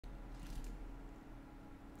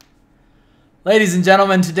Ladies and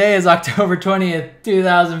gentlemen, today is October 20th,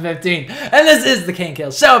 2015, and this is the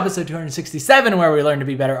KNKL Show, episode 267, where we learn to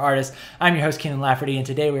be better artists. I'm your host, Keenan Lafferty, and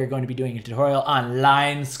today we are going to be doing a tutorial on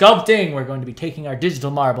line sculpting. We're going to be taking our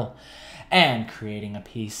digital marble and creating a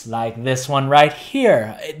piece like this one right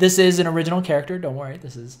here. This is an original character, don't worry,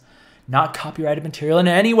 this is not copyrighted material in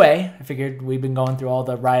any way. I figured we've been going through all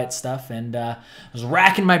the Riot stuff, and I was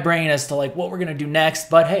racking my brain as to like what we're gonna do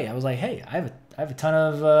next, but hey, I was like, hey, I have a ton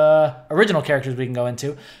of original characters we can go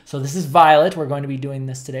into. So this is Violet. We're going to be doing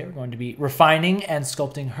this today. We're going to be refining and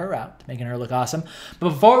sculpting her out, making her look awesome. But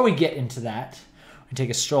before we get into that, we take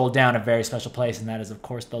a stroll down a very special place, and that is, of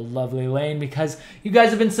course, the lovely Lane, because you guys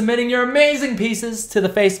have been submitting your amazing pieces to the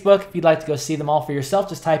Facebook. If you'd like to go see them all for yourself,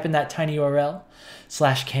 just type in that tiny URL,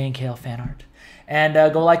 /KNKL fanart. And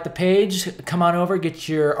go like the page, come on over, get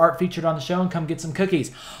your art featured on the show, and come get some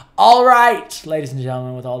cookies. All right, ladies and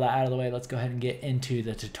gentlemen, with all that out of the way, let's go ahead and get into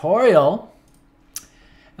the tutorial.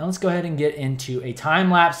 And let's go ahead and get into a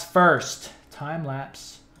time-lapse first.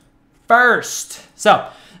 Time-lapse first. So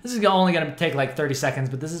this is only going to take like 30 seconds,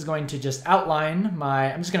 but this is going to just outline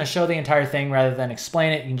my... I'm just going to show the entire thing rather than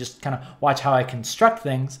explain it. You can just kind of watch how I construct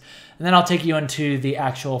things. And then I'll take you into the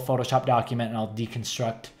actual Photoshop document, and I'll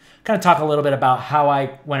deconstruct, kind of talk a little bit about how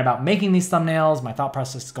I went about making these thumbnails, my thought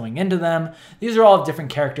process going into them. These are all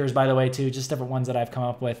different characters, by the way, too, just different ones that I've come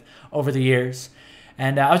up with over the years.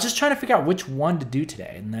 And I was just trying to figure out which one to do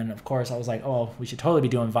today. And then, of course, I was like, oh, we should totally be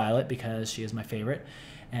doing Violet because she is my favorite.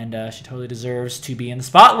 And she totally deserves to be in the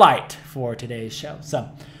spotlight for today's show.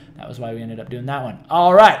 So that was why we ended up doing that one.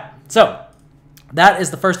 All right. So that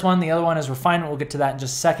is the first one. The other one is refinement. We'll get to that in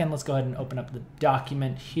just a second. Let's go ahead and open up the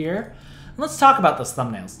document here. Let's talk about those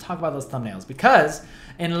thumbnails. Because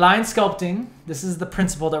in line sculpting, this is the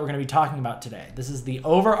principle that we're going to be talking about today. This is the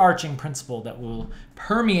overarching principle that will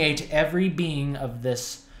permeate every being of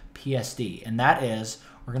this PSD. And that is,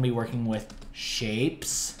 we're going to be working with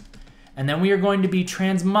shapes. And then we are going to be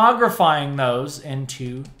transmogrifying those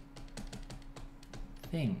into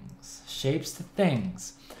things. Shapes to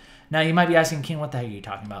things. Now you might be asking, Keen, what the heck are you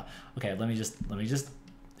talking about? Okay, let me just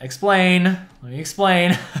explain. Let me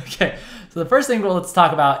explain. Okay, so the first thing let's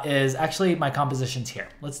talk about is actually my compositions here.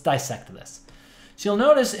 Let's dissect this. So you'll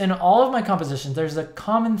notice in all of my compositions, there's a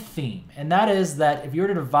common theme, and that is that if you were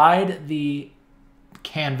to divide the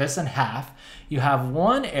canvas in half, you have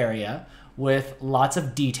one area with lots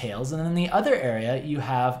of details, and then the other area, you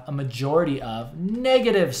have a majority of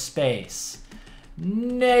negative space.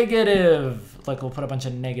 Negative. Like, we'll put a bunch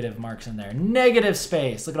of negative marks in there. Negative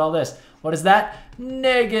space. Look at all this. What is that?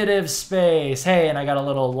 Negative space. Hey, and I got a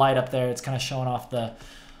little light up there. It's kind of showing off the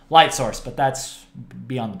light source, but that's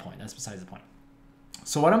beyond the point. That's besides the point.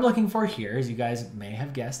 So what I'm looking for here, as you guys may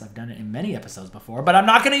have guessed, I've done it in many episodes before, but I'm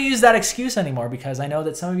not going to use that excuse anymore because I know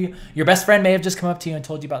that some of you, your best friend may have just come up to you and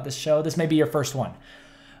told you about this show. This may be your first one.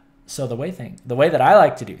 So the way that I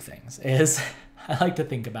like to do things is I like to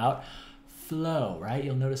think about flow, right?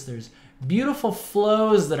 You'll notice there's beautiful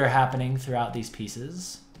flows that are happening throughout these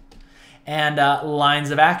pieces, and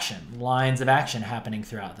lines of action happening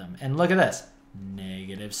throughout them. And look at this,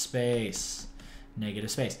 negative space,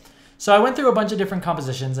 negative space. So I went through a bunch of different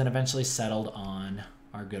compositions and eventually settled on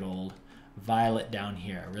our good old Violet down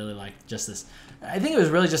here. I really like just this. I think it was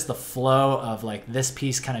really just the flow of like this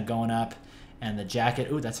piece kind of going up and the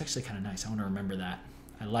jacket. Ooh, that's actually kind of nice. I want to remember that.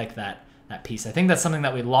 I like that piece. I think that's something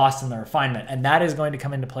that we lost in the refinement, and that is going to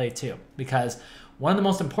come into play too, because one of the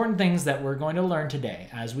most important things that we're going to learn today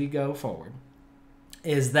as we go forward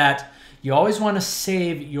is that you always want to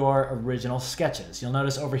save your original sketches. You'll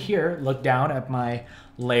notice over here, look down at my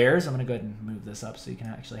layers. I'm going to go ahead and move this up so you can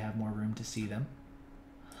actually have more room to see them.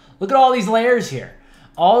 Look at all these layers here.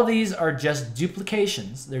 All of these are just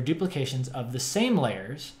duplications. They're duplications of the same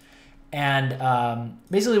layers. And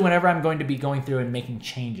basically whenever I'm going to be going through and making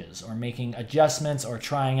changes or making adjustments or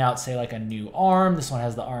trying out, say, like a new arm, this one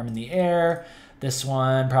has the arm in the air, this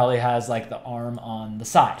one probably has like the arm on the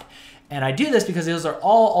side. And I do this because those are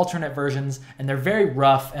all alternate versions and they're very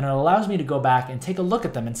rough, and it allows me to go back and take a look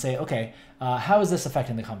at them and say, okay, how is this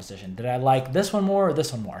affecting the composition? Did I like this one more or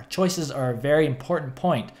this one more? Choices are a very important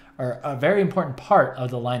point, or a very important part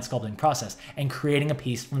of the line sculpting process and creating a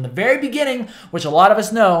piece from the very beginning, which a lot of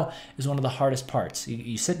us know is one of the hardest parts.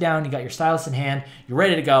 You sit down, you got your stylus in hand, you're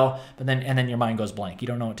ready to go, but then your mind goes blank. You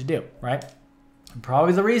don't know what to do, right? And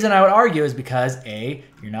probably the reason I would argue is because A,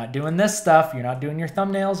 you're not doing this stuff, you're not doing your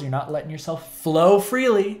thumbnails, you're not letting yourself flow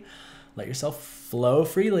freely. Let yourself flow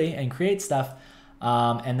freely and create stuff.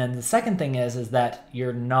 And then the second thing is that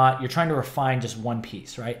you're trying to refine just one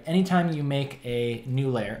piece, right? Anytime you make a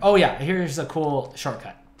new layer. Oh yeah, here's a cool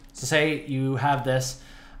shortcut. So say you have this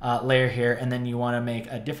layer here, and then you want to make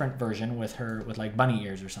a different version with her with like bunny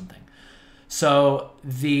ears or something. So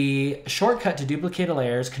the shortcut to duplicate a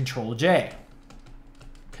layer is Control J.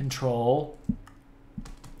 Control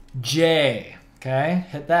J. Okay,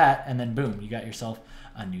 hit that, and then boom, you got yourself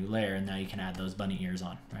a new layer, and now you can add those bunny ears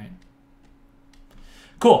on, right?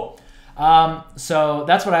 Cool. So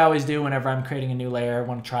that's what I always do whenever I'm creating a new layer. I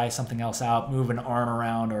want to try something else out, move an arm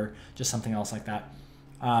around, or just something else like that.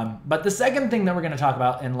 But the second thing that we're going to talk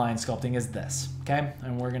about in line sculpting is this, okay?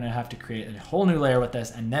 And we're going to have to create a whole new layer with this,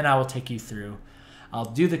 and then I will take you through. I'll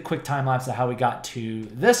do the quick time lapse of how we got to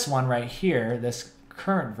this one right here, this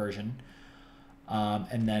current version.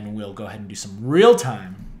 And then we'll go ahead and do some real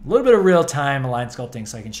time, a little bit of real time line sculpting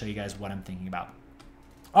so I can show you guys what I'm thinking about.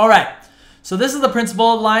 All right, so this is the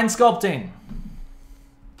principle of line sculpting.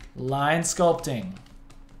 Line sculpting.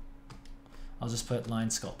 I'll just put line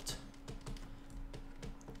sculpt.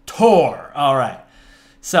 Tor. All right,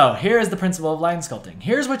 so here is the principle of line sculpting.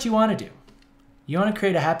 Here's what you want to do. You want to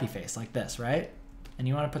create a happy face like this, right? And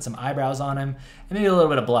you want to put some eyebrows on him and maybe a little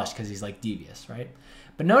bit of blush because he's like devious, right?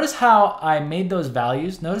 But notice how I made those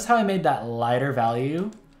values. Notice how I made that lighter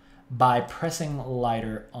value by pressing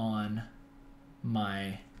lighter on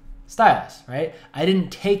my stylus, right? I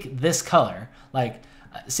didn't take this color. Like,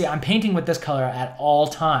 see, I'm painting with this color at all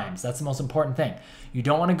times. That's the most important thing. You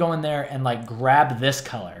don't want to go in there and like grab this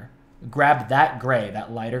color, grab that gray,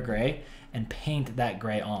 that lighter gray, and paint that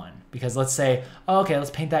gray on. Because let's say, oh, okay,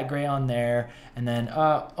 let's paint that gray on there. And then,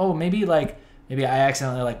 oh, maybe I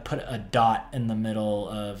accidentally like put a dot in the middle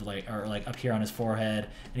of like, or like up here on his forehead,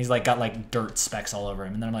 and he's like got like dirt specks all over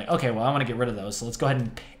him. And then I'm like, okay, well, I want to get rid of those. So let's go ahead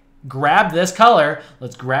and grab this color.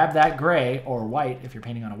 Let's grab that gray or white if you're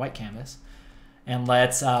painting on a white canvas, and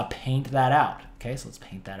let's paint that out. Okay, so let's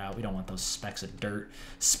paint that out. We don't want those specks of dirt,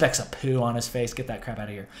 specks of poo on his face. Get that crap out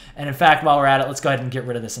of here. And in fact, while we're at it, let's go ahead and get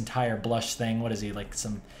rid of this entire blush thing. What is he, like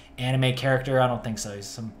some anime character? I don't think so. He's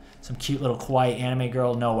some cute little kawaii anime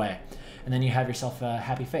girl. No way. And then you have yourself a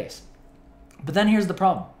happy face. But then here's the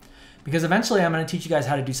problem. Because eventually I'm going to teach you guys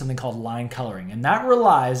how to do something called line coloring. And that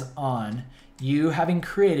relies on you having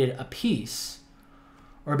created a piece,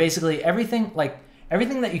 or basically everything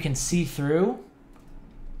that you can see through,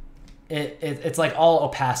 it's like all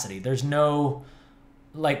opacity. There's no,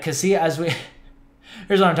 like, because see, here's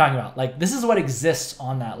what I'm talking about. Like, this is what exists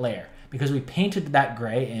on that layer. Because we painted that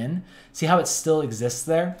gray in. See how it still exists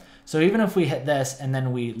there? So even if we hit this and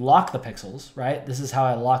then we lock the pixels, right? This is how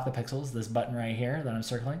I lock the pixels, this button right here that I'm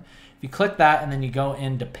circling. If you click that and then you go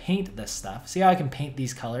in to paint this stuff, see how I can paint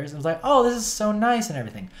these colors? And it's like, oh, this is so nice and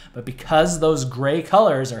everything. But because those gray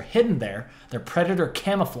colors are hidden there, they're predator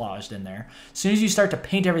camouflaged in there, as soon as you start to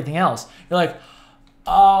paint everything else, you're like,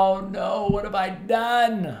 oh no, what have I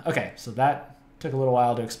done? Okay, so that took a little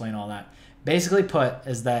while to explain all that. Basically put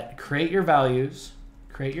is that create your values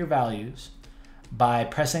by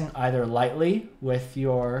pressing either lightly with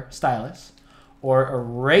your stylus or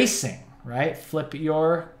erasing, right? Flip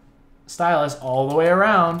your stylus all the way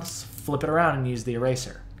around, flip it around and use the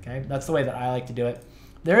eraser, okay? That's the way that I like to do it.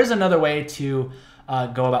 There is another way to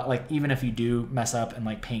go about, like, even if you do mess up and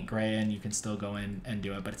like paint gray in, you can still go in and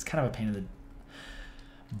do it, but it's kind of a pain in the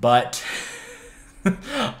butt.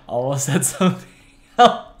 Almost said something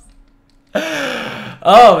else.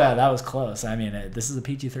 Oh man, that was close. I mean, this is a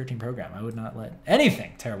PG-13 program. I would not let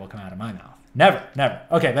anything terrible come out of my mouth. Never, never.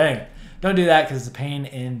 Okay, but anyway, don't do that because it's a pain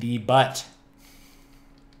in the butt.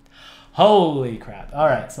 Holy crap. All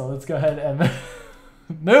right, so let's go ahead and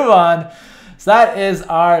move on. So that is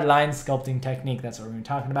our line sculpting technique. That's what we're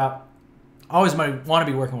talking about. Always want to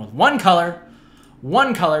be working with one color,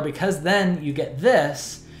 because then you get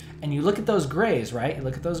this, and you look at those grays, right? You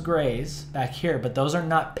look at those grays back here, but those are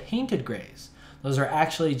not painted grays. Those are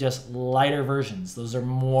actually just lighter versions. Those are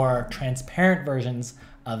more transparent versions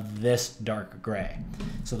of this dark gray.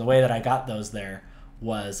 So the way that I got those there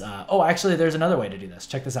was, oh, actually there's another way to do this.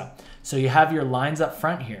 Check this out. So you have your lines up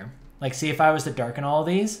front here. Like, see, if I was to darken all of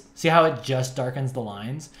these, see how it just darkens the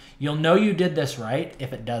lines? You'll know you did this right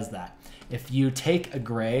if it does that. If you take a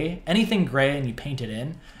gray, anything gray, and you paint it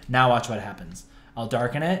in, now watch what happens. I'll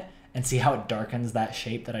darken it and see how it darkens that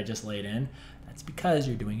shape that I just laid in. That's because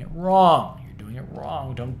you're doing it wrong. You're doing it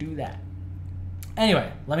wrong. Don't do that.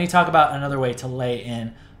 Anyway, let me talk about another way to lay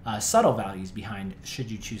in subtle values behind, should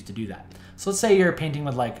you choose to do that. So let's say you're painting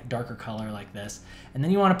with like darker color like this, and then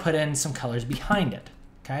you want to put in some colors behind it,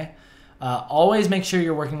 okay? Always make sure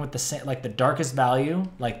you're working with the same, like the darkest value,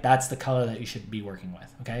 like that's the color that you should be working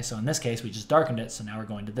with, okay? So in this case, we just darkened it, so now we're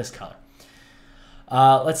going to this color.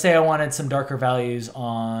 Let's say I wanted some darker values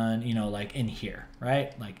on, you know, like in here,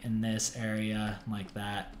 right? Like in this area, like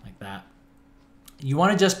that, like that. you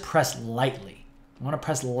want to just press lightly. You want to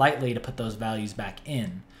press lightly to put those values back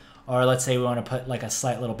in. Or let's say we want to put like a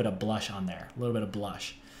slight little bit of blush on there, a little bit of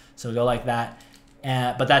blush. So go like that,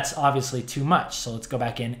 but that's obviously too much. So let's go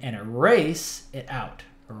back in and erase it out.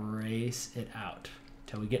 Erase it out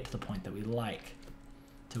till we get to the point that we like,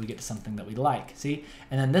 till we get to something that we like, see?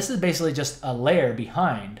 And then this is basically just a layer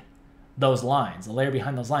behind those lines, a layer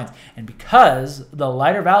behind those lines. And because the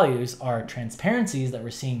lighter values are transparencies that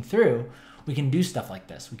we're seeing through, we can do stuff like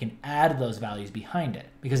this. We can add those values behind it.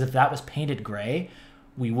 Because if that was painted gray,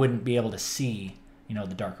 we wouldn't be able to see, you know,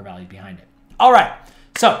 the darker values behind it. All right,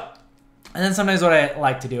 so, and then sometimes what I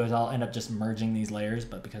like to do is I'll end up just merging these layers,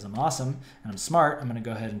 but because I'm awesome and I'm smart, I'm gonna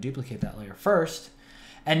go ahead and duplicate that layer first.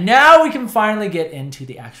 And now we can finally get into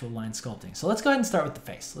the actual line sculpting. So let's go ahead and start with the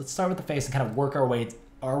face. Let's start with the face and kind of work our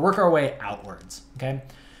way outwards, okay?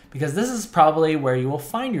 Because this is probably where you will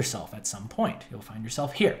find yourself at some point. You'll find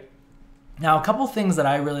yourself here. Now, a couple things that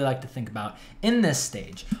I really like to think about in this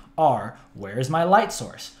stage are, where is my light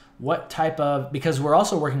source? What type of, because we're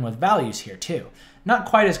also working with values here too. Not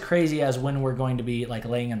quite as crazy as when we're going to be like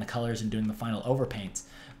laying in the colors and doing the final overpaints,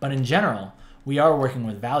 but in general, we are working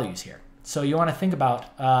with values here. So you want to think about,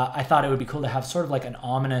 I thought it would be cool to have sort of like an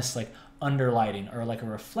ominous like underlighting or like a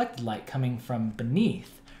reflected light coming from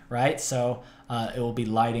beneath, right? So it will be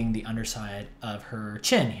lighting the underside of her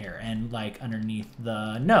chin here and like underneath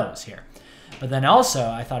the nose here. But then also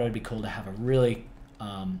I thought it would be cool to have a really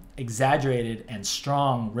exaggerated and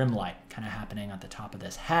strong rim light kind of happening at the top of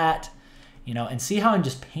this hat, you know, and see how I'm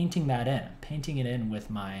just painting that in, painting it in with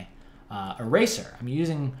my eraser. I'm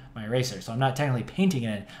using my eraser, so I'm not technically painting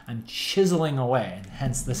it in, I'm chiseling away, and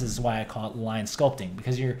hence this is why I call it line sculpting,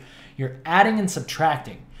 because you're adding and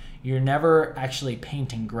subtracting. You're never actually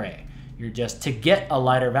painting gray. You're just, to get a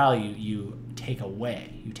lighter value, you take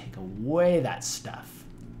away that stuff.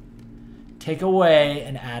 Take away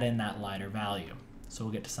and add in that lighter value. So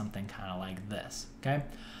we'll get to something kind of like this, okay?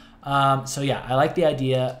 So yeah, I like the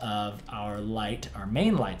idea of our light, our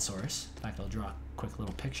main light source. In fact, I'll draw a quick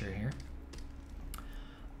little picture here.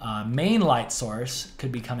 Main light source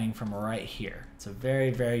could be coming from right here. It's a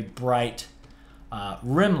very, very bright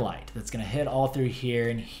rim light that's gonna hit all through here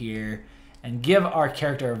and here and give our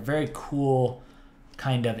character a very cool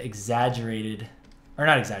kind of exaggerated, or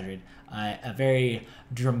not exaggerated, a very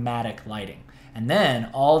dramatic lighting. And then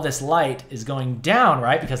all this light is going down,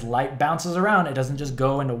 right? Because light bounces around. It doesn't just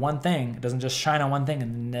go into one thing. It doesn't just shine on one thing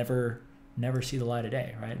and never see the light of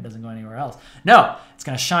day, right? It doesn't go anywhere else. No, it's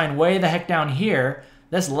gonna shine way the heck down here.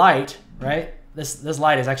 This light, right? This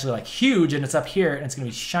light is actually like huge and it's up here and it's gonna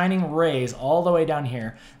be shining rays all the way down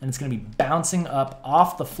here and it's gonna be bouncing up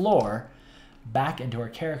off the floor back into our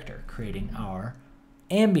character, creating our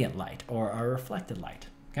ambient light or our reflected light,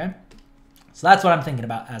 okay? So that's what I'm thinking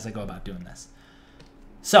about as I go about doing this.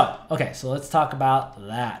 So, okay, so let's talk about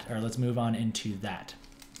that, or let's move on into that.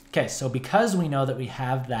 Okay, so because we know that we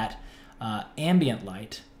have that ambient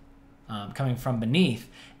light coming from beneath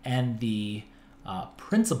and the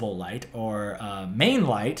principal light or main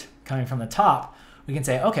light coming from the top, we can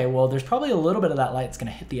say, okay, well, there's probably a little bit of that light that's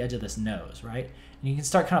gonna hit the edge of this nose, right? And you can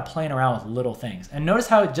start kind of playing around with little things. And notice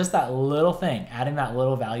how just that little thing, adding that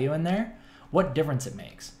little value in there, what difference it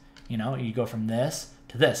makes. You know, you go from this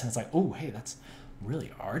to this, and it's like, oh, hey, that's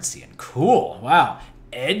really artsy and cool. Wow,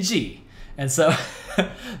 edgy. And so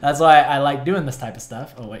that's why I like doing this type of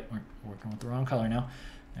stuff. Oh, wait, we're working with the wrong color now.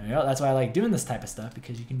 There we go. That's why I like doing this type of stuff,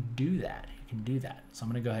 because you can do that. You can do that. So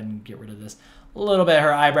I'm going to go ahead and get rid of this a little bit.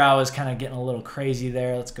 Her eyebrow is kind of getting a little crazy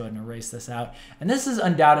there. Let's go ahead and erase this out. And this is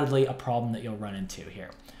undoubtedly a problem that you'll run into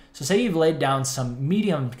here. So say you've laid down some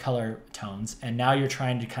medium color tones and now you're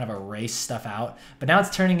trying to kind of erase stuff out, but now it's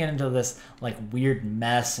turning it into this like weird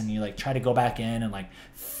mess and you like try to go back in and like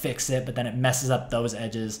fix it, but then it messes up those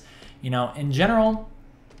edges. You know, in general,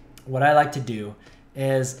 what I like to do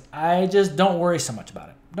is I just don't worry so much about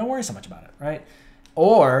it. Don't worry so much about it, right?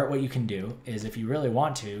 Or what you can do is, if you really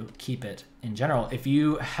want to keep it in general, if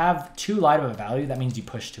you have too light of a value, that means you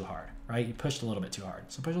push too hard, right? You pushed a little bit too hard.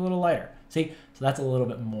 So push a little lighter. See? So that's a little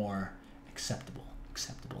bit more acceptable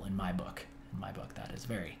in my book. In my book, that is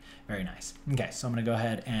very, very nice. Okay, so I'm gonna go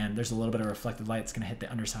ahead and there's a little bit of reflected light that's gonna hit the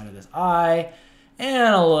underside of this eye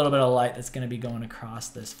and a little bit of light that's gonna be going across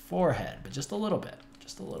this forehead, but just a little bit,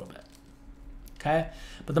 okay?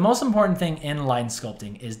 But the most important thing in line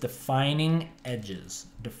sculpting is defining edges.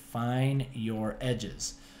 Define your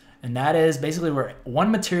edges. And that is basically where one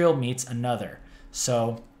material meets another.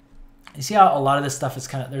 So you see how a lot of this stuff is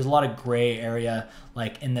kind of, there's a lot of gray area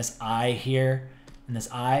like in this eye here, in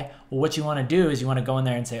this eye. Well, what you want to do is you want to go in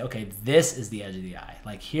there and say, okay, this is the edge of the eye.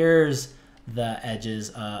 Like here's the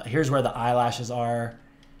edges. Here's where the eyelashes are.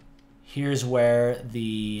 Here's where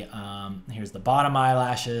the here's the bottom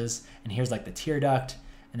eyelashes, and here's like the tear duct.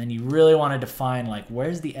 And then you really want to define like,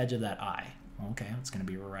 where's the edge of that eye? Okay, it's going to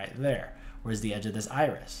be right there. Where's the edge of this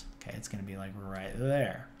iris? Okay, it's going to be like right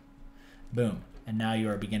there. Boom. And now you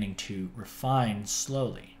are beginning to refine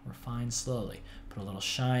slowly. Refine slowly. Put a little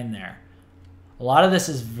shine there. A lot of this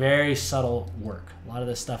is very subtle work. A lot of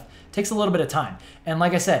this stuff takes a little bit of time. And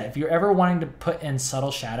like I said, if you're ever wanting to put in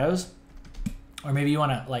subtle shadows, or maybe you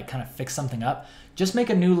want to like kind of fix something up, just make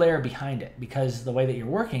a new layer behind it, because the way that you're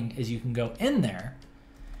working is you can go in there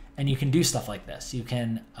and you can do stuff like this. You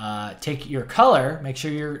can take your color, make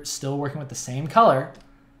sure you're still working with the same color,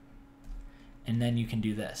 and then you can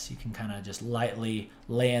do this. You can kind of just lightly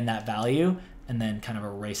lay in that value and then kind of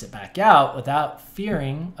erase it back out without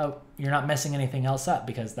fearing, oh, you're not messing anything else up,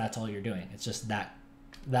 because that's all you're doing. It's just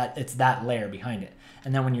it's that layer behind it.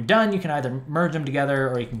 And then when you're done, you can either merge them together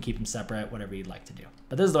or you can keep them separate, whatever you'd like to do.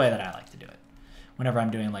 But this is the way that I like to do it whenever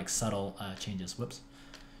I'm doing like subtle changes. Whoops,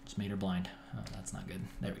 just made her blind. Oh, that's not good.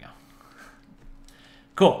 There we go.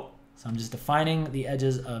 Cool. So I'm just defining the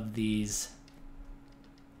edges of these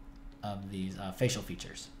facial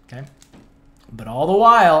features, okay? But all the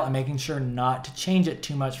while, I'm making sure not to change it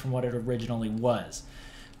too much from what it originally was,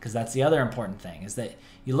 because that's the other important thing, is that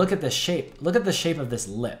you look at the shape. Look at the shape of this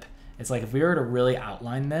lip. It's like if we were to really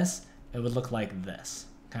outline this, it would look like this,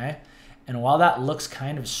 okay? And while that looks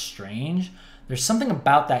kind of strange, there's something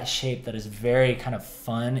about that shape that is very kind of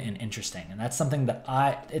fun and interesting. And that's something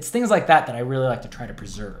that it's things like that that I really like to try to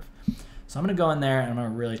preserve. So I'm gonna go in there and I'm gonna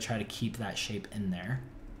really try to keep that shape in there,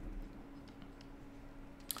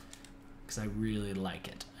 because I really like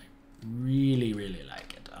it. I really, really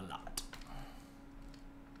like it a lot.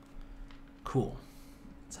 Cool.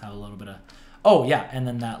 Let's have a little bit of, oh yeah, and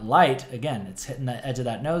then that light, again, it's hitting the edge of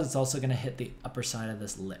that nose. It's also gonna hit the upper side of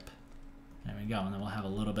this lip. There we go, and then we'll have a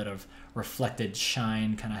little bit of reflected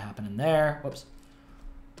shine kind of happening there. Whoops.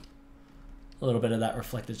 A little bit of that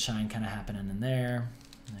reflected shine kind of happening in there.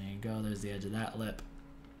 There you go, there's the edge of that lip.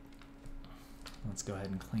 Let's go ahead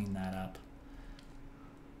and clean that up.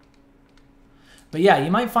 But yeah, you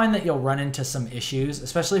might find that you'll run into some issues,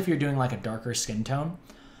 especially if you're doing like a darker skin tone,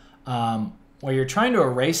 where you're trying to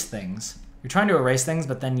erase things. You're trying to erase things,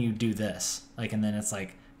 but then you do this, like, and then it's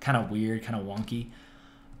like kind of weird, kind of wonky.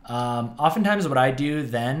 Oftentimes what I do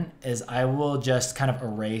then is I will just kind of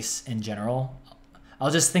erase in general.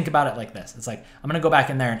 I'll just think about it like this. It's like, I'm gonna go back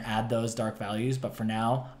in there and add those dark values, but for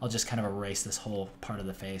now, I'll just kind of erase this whole part of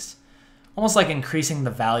the face. Almost like increasing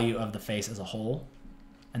the value of the face as a whole,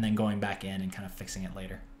 and then going back in and kind of fixing it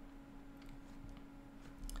later.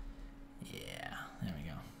 Yeah, there we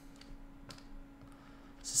go.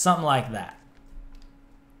 So something like that.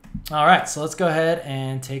 All right, so let's go ahead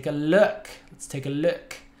and take a look. Let's take a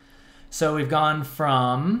look. So we've gone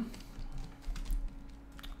from,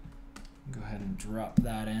 go ahead and drop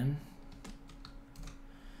that in.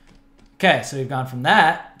 Okay, so we've gone from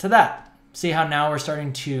that to that. See how now we're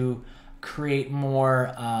starting to create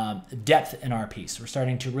more depth in our piece. We're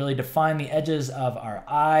starting to really define the edges of our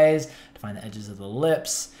eyes, define the edges of the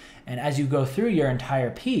lips. And as you go through your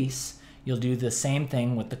entire piece, you'll do the same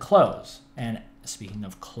thing with the close. And speaking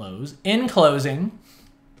of close, in closing,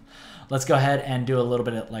 let's go ahead and do a little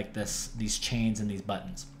bit of like this, these chains and these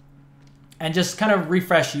buttons. And just kind of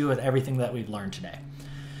refresh you with everything that we've learned today.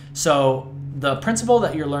 So the principle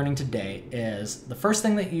that you're learning today is the first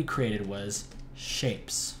thing that you created was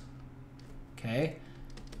shapes. Okay?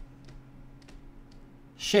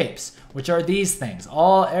 Shapes, which are these things.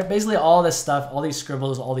 Basically all this stuff, all these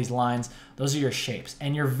scribbles, all these lines, those are your shapes.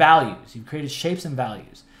 And your values. You've created shapes and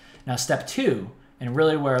values. Now step 2, and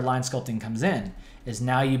really where line sculpting comes in, is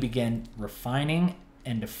now you begin refining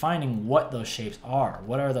and defining what those shapes are.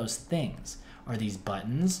 What are those things? Are these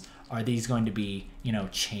buttons? Are these going to be, you know,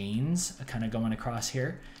 chains kind of going across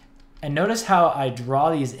here? And notice how I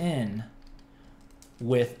draw these in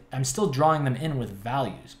with, I'm still drawing them in with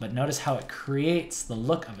values, but notice how it creates the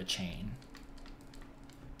look of a chain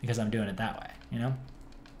because I'm doing it that way, you know?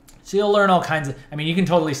 So you'll learn all kinds of, I mean, you can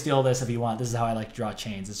totally steal this if you want. This is how I like to draw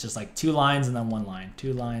chains. It's just like 2 lines and then 1 line,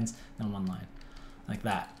 2 lines, then 1 line, like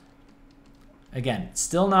that. Again,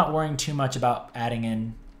 still not worrying too much about adding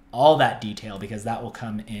in all that detail because that will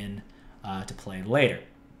come in to play later,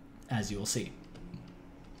 as you will see.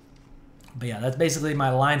 But yeah, that's basically my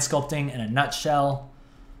line sculpting in a nutshell.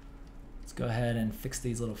 Let's go ahead and fix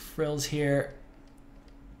these little frills here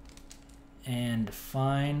and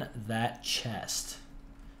define that chest.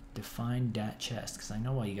 Define that chest, because I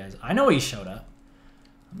know why you showed up.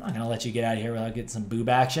 I'm not gonna let you get out of here without getting some boob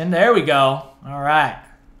action. There we go. All right.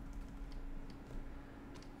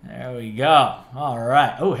 There we go. All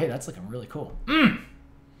right. Oh, hey, that's looking really cool.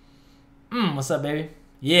 What's up, baby?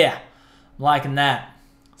 Yeah, I'm liking that.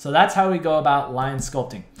 So that's how we go about line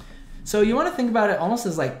sculpting. So you want to think about it almost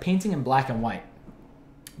as like painting in black and white.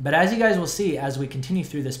 But as you guys will see as we continue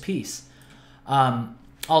through this piece, I'll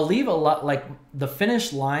leave a lot, like the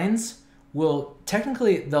finished lines will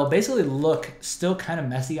technically, they'll basically look still kind of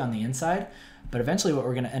messy on the inside, but eventually what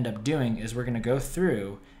we're going to end up doing is we're going to go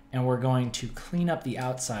through and we're going to clean up the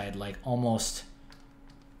outside like almost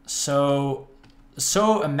so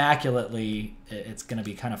immaculately, it's going to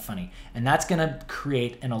be kind of funny. And that's going to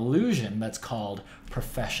create an illusion that's called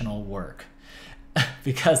professional work.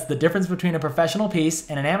 Because the difference between a professional piece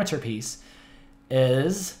and an amateur piece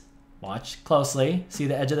is, watch closely, see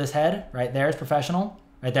the edge of this head? Right there is professional,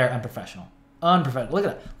 right there unprofessional. Unprofessional. Look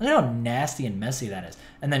at that. Look at how nasty and messy that is.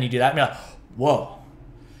 And then you do that and you're like, whoa,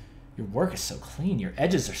 your work is so clean. Your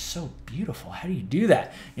edges are so beautiful. How do you do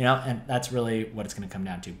that? You know, and that's really what it's going to come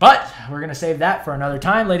down to. But we're going to save that for another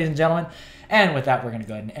time, ladies and gentlemen. And with that, we're going to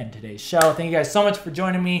go ahead and end today's show. Thank you guys so much for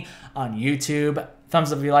joining me on YouTube.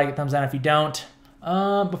 Thumbs up if you like it, thumbs down if you don't.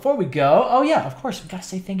 Before we go, oh yeah, of course, we got to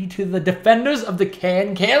say thank you to the defenders of the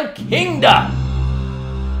KNKL Kingdom.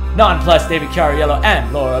 Nonplus, David Cariello,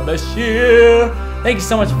 and Laura Bashir. Thank you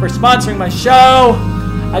so much for sponsoring my show.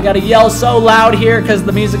 I got to yell so loud here because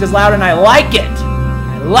the music is loud and I like it.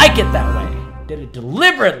 I like it that way. Did it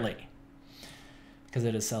deliberately because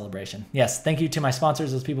it is celebration. Yes, thank you to my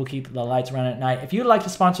sponsors. Those people keep the lights running at night. If you'd like to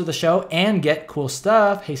sponsor the show and get cool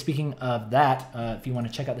stuff, hey, speaking of that, if you want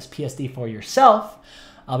to check out this PSD for yourself,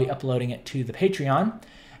 I'll be uploading it to the Patreon,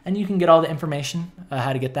 and you can get all the information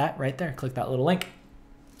how to get that right there. Click that little link.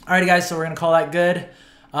 Alrighty, guys, so we're going to call that good.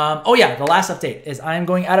 Oh, yeah, the last update is I'm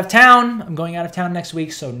going out of town. I'm going out of town next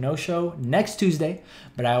week, so no show next Tuesday,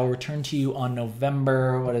 but I will return to you on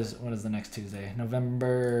November, what is the next Tuesday?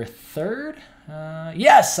 November 3rd?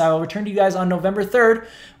 Yes, I will return to you guys on November 3rd.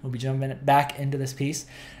 We'll be jumping back into this piece,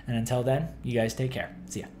 and until then, you guys take care.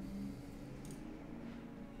 See ya.